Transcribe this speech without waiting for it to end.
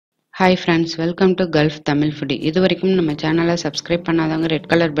Hi friends, welcome to Gulf Tamil Foodie. இதுவரைக்கும் நம்ம சேனலை சப்ஸ்கிரைப் பண்ணாதவங்க ரெட்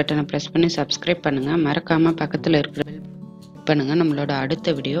கலர் பட்டனை பிரஸ் பண்ணி சப்ஸ்கிரைப் பண்ணுங்க. மறக்காம பக்கத்துல இருக்கிற பெல் பண்ணுங்க. நம்மளோட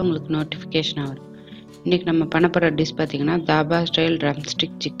அடுத்த வீடியோ உங்களுக்கு நோட்டிஃபிகேஷன் வரும். இன்னைக்கு நம்ம பண்ண போற டிஷ் பாத்தீங்கன்னா dhaba style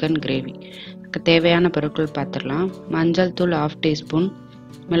drumstick chicken gravy. அதுக்கு தேவையான பொருட்கள் பார்த்துடலாம். மஞ்சள் தூள் 1/2 டீஸ்பூன்,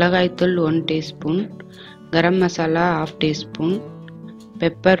 மிளகாய் தூள் 1 teaspoon, garam masala 1/2 teaspoon,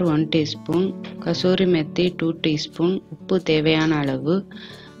 pepper 1 teaspoon, kasuri methi 2 teaspoon, உப்பு தேவையான அளவு,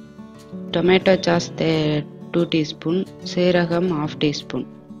 टोमेटो சாஸ் 2 டீஸ்பூன், சீரகம் 1/2 டீஸ்பூன்,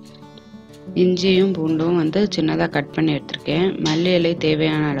 இஞ்சியும் பூண்டும் சின்னதா கட் பண்ணி எடுத்துர்க்கேன். மல்லி இலை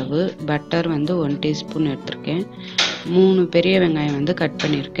தேவையான அளவு, பட்டர் 1 டீஸ்பூன் எடுத்துர்க்கேன். 3 பெரிய வெங்காயம் கட்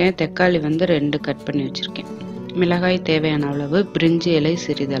பண்ணியிருக்கேன். தக்காளி 2 கட் பண்ணி வச்சிருக்கேன். மிளகாய் தேவையான அளவு, பிரிஞ்சி இலை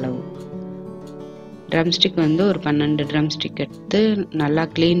சிறிதளவு. ட்ரம்ஸ்டிக் ஒரு 12 ட்ரம்ஸ்டிக் எடுத்து நல்லா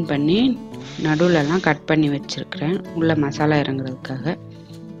க்ளீன் பண்ணி நடுவுலலாம் கட் பண்ணி வச்சிருக்கிறேன் உள்ள மசாலா இறங்குறதுக்காக.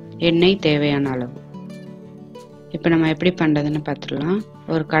 எண்ணெய் தேவையான அளவு. இப்போ நம்ம எப்படி பண்ணுறதுன்னு பார்த்துடலாம்.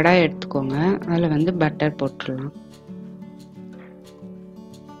 ஒரு கடாய் எடுத்துக்கோங்க. அதில் பட்டர் போட்டுடலாம்.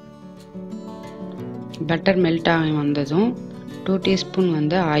 பட்டர் மெல்ட் ஆகி வந்ததும் 2 டீஸ்பூன்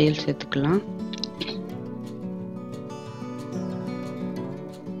ஆயில் சேர்த்துக்கலாம்.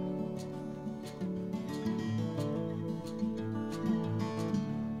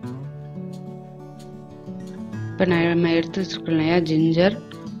 இப்போ நம்ம எடுத்து வச்சுருக்கோம் இல்லையா ஜிஞ்சர்,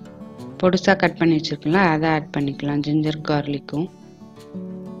 பொடிசா கட் பண்ணி வச்சிருக்கலாம், அதை ஆட் பண்ணிக்கலாம். ஜிஞ்சர் கார்லிக்கும்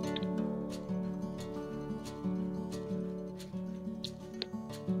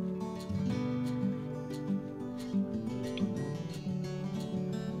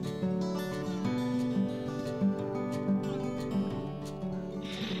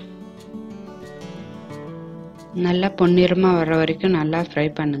நல்லா பொன்னிறமா வர்ற வரைக்கும் நல்லா ஃப்ரை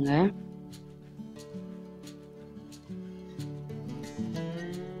பண்ணுங்க.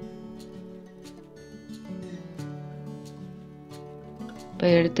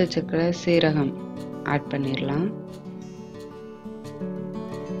 இப்போ எடுத்து வச்சுக்கிற சீரகம் ஆட் பண்ணிடலாம்.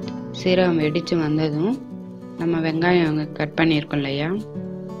 சீரகம் வெடிச்சு வந்ததும் நம்ம வெங்காயம் கட் பண்ணியிருக்கோம் இல்லையா,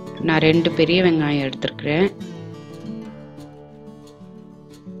 நான் 2 பெரிய வெங்காயம் எடுத்துருக்கிறேன்.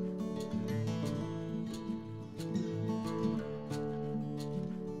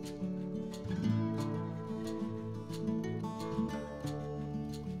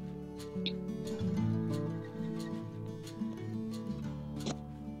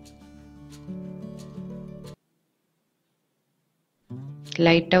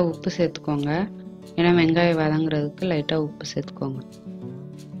 லைட்டா உப்பு சேர்த்துக்கோங்க. ஏன்னா வெங்காயம் வதங்குறதுக்கு லைட்டா உப்பு சேர்த்துக்கோங்க.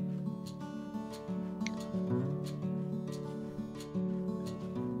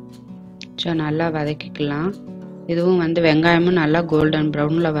 நல்லா வதக்கிக்கலாம். இதுவும் வெங்காயமும் நல்லா கோல்டன்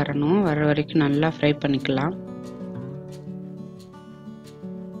ப்ரௌன்ல வரணும். வர வரைக்கும் நல்லா ஃப்ரை பண்ணிக்கலாம்.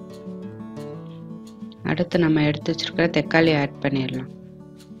 அடுத்து நம்ம எடுத்து வச்சிருக்கிற தக்காளி ஆட் பண்ணிடலாம்.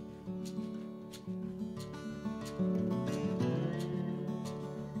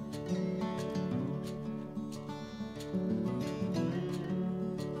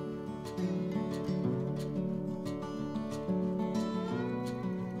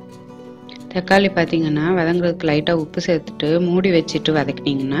 தக்காளி பார்த்தீங்கன்னா வதங்குறதுக்கு லைட்டாக உப்பு சேர்த்துட்டு மூடி வச்சுட்டு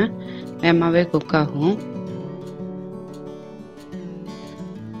வதக்கினீங்கன்னா வேகமாகவே குக் ஆகும்.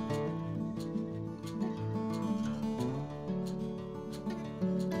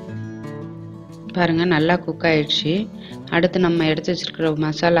 பாருங்க நல்லா குக் ஆயிடுச்சு. அடுத்து நம்ம எடுத்து வச்சிருக்கிற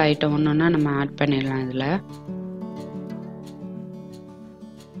மசாலா ஐட்டம் ஒன்றுன்னா நம்ம ஆட் பண்ணிடலாம். இதில்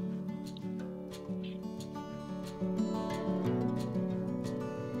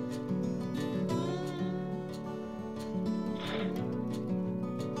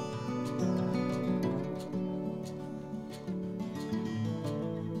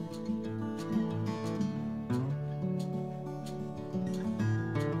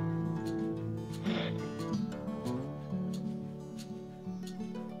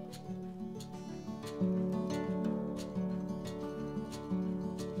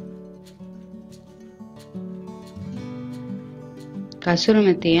கசூரி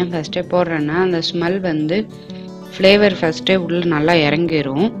மெத்தி ஏன் ஃபர்ஸ்டே போடுறேன்னா அந்த ஸ்மெல் ஃப்ளேவர் ஃபர்ஸ்டே உள்ள நல்லா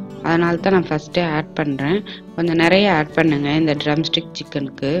இறங்கிரும். அதனால தான் நான் ஃபர்ஸ்டே ஆட் பண்ணுறேன். கொஞ்சம் நிறைய ஆட் பண்ணுங்க இந்த ட்ரம்ஸ்டிக்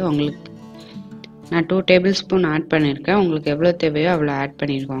சிக்கனுக்கு. உங்களுக்கு நான் 2 டேபிள் ஸ்பூன் ஆட் பண்ணியிருக்கேன். உங்களுக்கு எவ்வளோ தேவையோ அவ்வளோ ஆட்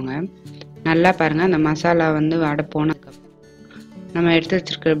பண்ணியிருக்கோங்க. நல்லா பாருங்கள் அந்த மசாலா வடை போனதுக்கப்புறம் நம்ம எடுத்து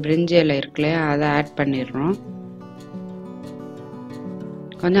வச்சிருக்கிற பிரிஞ்சி இலை இருக்குல்லையா, அதை ஆட் பண்ணிடுறோம்.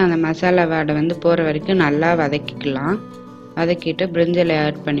 கொஞ்சம் அந்த மசாலா வடை போகிற வரைக்கும் நல்லா வதக்கிக்கலாம். வதக்கிட்டு பிரிஞ்சில்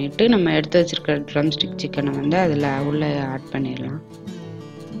ஆட் பண்ணிட்டு நம்ம எடுத்து வச்சிருக்கிற ட்ரம்ஸ்டிக் சிக்கனை அதில் உள்ள ஆட் பண்ணிடலாம்.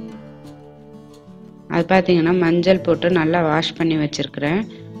 அது பார்த்தீங்கன்னா மஞ்சள் போட்டு நல்லா வாஷ் பண்ணி வச்சிருக்கிறேன்.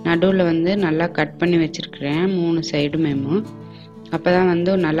 நடுவில் வந்து நல்லா கட் பண்ணி வச்சுருக்கிறேன் 3 சைடுமே. அப்போ தான்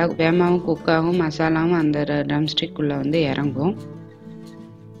வந்து நல்லா வேகமாகவும் குக்காகும், மசாலாவும் அந்த ட்ரம்ஸ்டிக்குள்ளே வந்து இறங்கும்.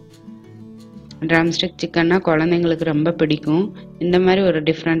 ட்ரம்ஸ்டிக் சிக்கன்னா குழந்தைங்களுக்கு ரொம்ப பிடிக்கும். இந்த மாதிரி ஒரு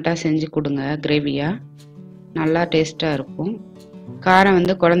டிஃப்ரெண்ட்டாக செஞ்சு கொடுங்க, கிரேவியாக நல்லா டேஸ்ட்டாக இருக்கும். காரம்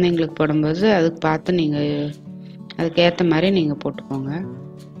வந்து குழந்தைங்களுக்கு போடும்போது அதுக்கு பார்த்து நீங்கள் அதுக்கேற்ற மாதிரி நீங்கள் போட்டுக்கோங்க.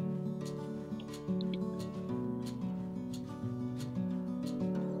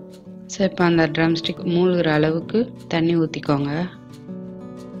 ஸோ இப்போ அந்த ட்ரம்ஸ்டிக் மூழ்கிற அளவுக்கு தண்ணி ஊற்றிக்கோங்க.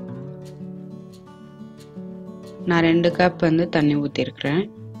 நான் 2 கப் வந்து தண்ணி ஊற்றிருக்கிறேன்.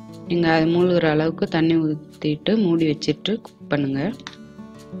 நீங்கள் அது மூழ்கிற அளவுக்கு தண்ணி ஊற்றிட்டு மூடி வச்சுட்டு குக் பண்ணுங்கள்.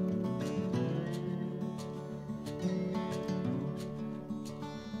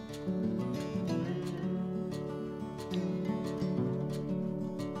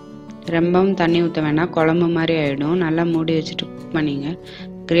 ரொம்பவும் தண்ணி ஊற்ற வேணாம், குழம்பு மாதிரி ஆகிடும். நல்லா மூடி வச்சுட்டு குக் பண்ணிங்க.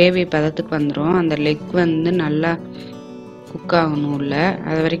 கிரேவி பதத்துக்கு வந்துடும். அந்த லெக் வந்து நல்லா குக் ஆகணும் உள்ள,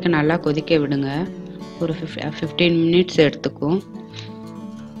 அது வரைக்கும் நல்லா கொதிக்க விடுங்க. ஒரு 15 மினிட்ஸ் எடுத்துக்கும்.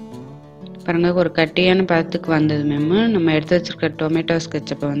 பாருங்க, ஒரு கட்டியான பதத்துக்கு வந்தது நம்ம எடுத்து வச்சிருக்க டொமேட்டோஸ்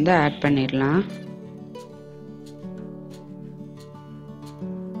கெச்சப்பை வந்து ஆட் பண்ணிடலாம்.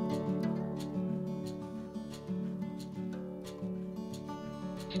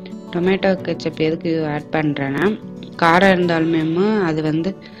 டொமேட்டோ கெச்சப் எதுக்கு ஆட் பண்ணுறேன்னா, காரம் இருந்தாலுமே அது வந்து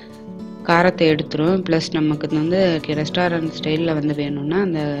காரத்தை எடுத்துரும். ப்ளஸ் நமக்கு வந்து ரெஸ்டாரண்ட் ஸ்டைலில் வந்து வேணும்னா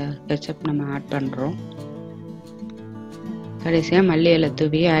அந்த கெச்சப் நம்ம ஆட் பண்ணுறோம். கடைசியாக மல்லி இலை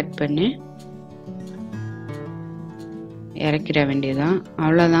தூவி ஆட் பண்ணி இறக்கிட வேண்டியதான்.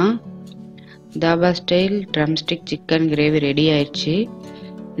 அவ்வளோதான், dhaba style drumstick chicken gravy ready ஆயிடுச்சு.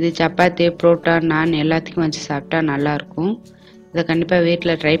 இது சப்பாத்தி, புரோட்டா, நான் எல்லாத்துக்கும் வச்சு சாப்பிட்டா நல்லாயிருக்கும். இதை கண்டிப்பாக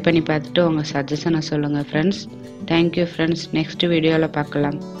வீட்டில் ட்ரை பண்ணி பார்த்துட்டு உங்கள் சஜஷனை சொல்லுங்கள் ஃப்ரெண்ட்ஸ். Thank you friends. நெக்ஸ்ட் வீடியோவில்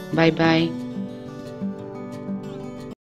பார்க்கலாம். பாய் பாய்.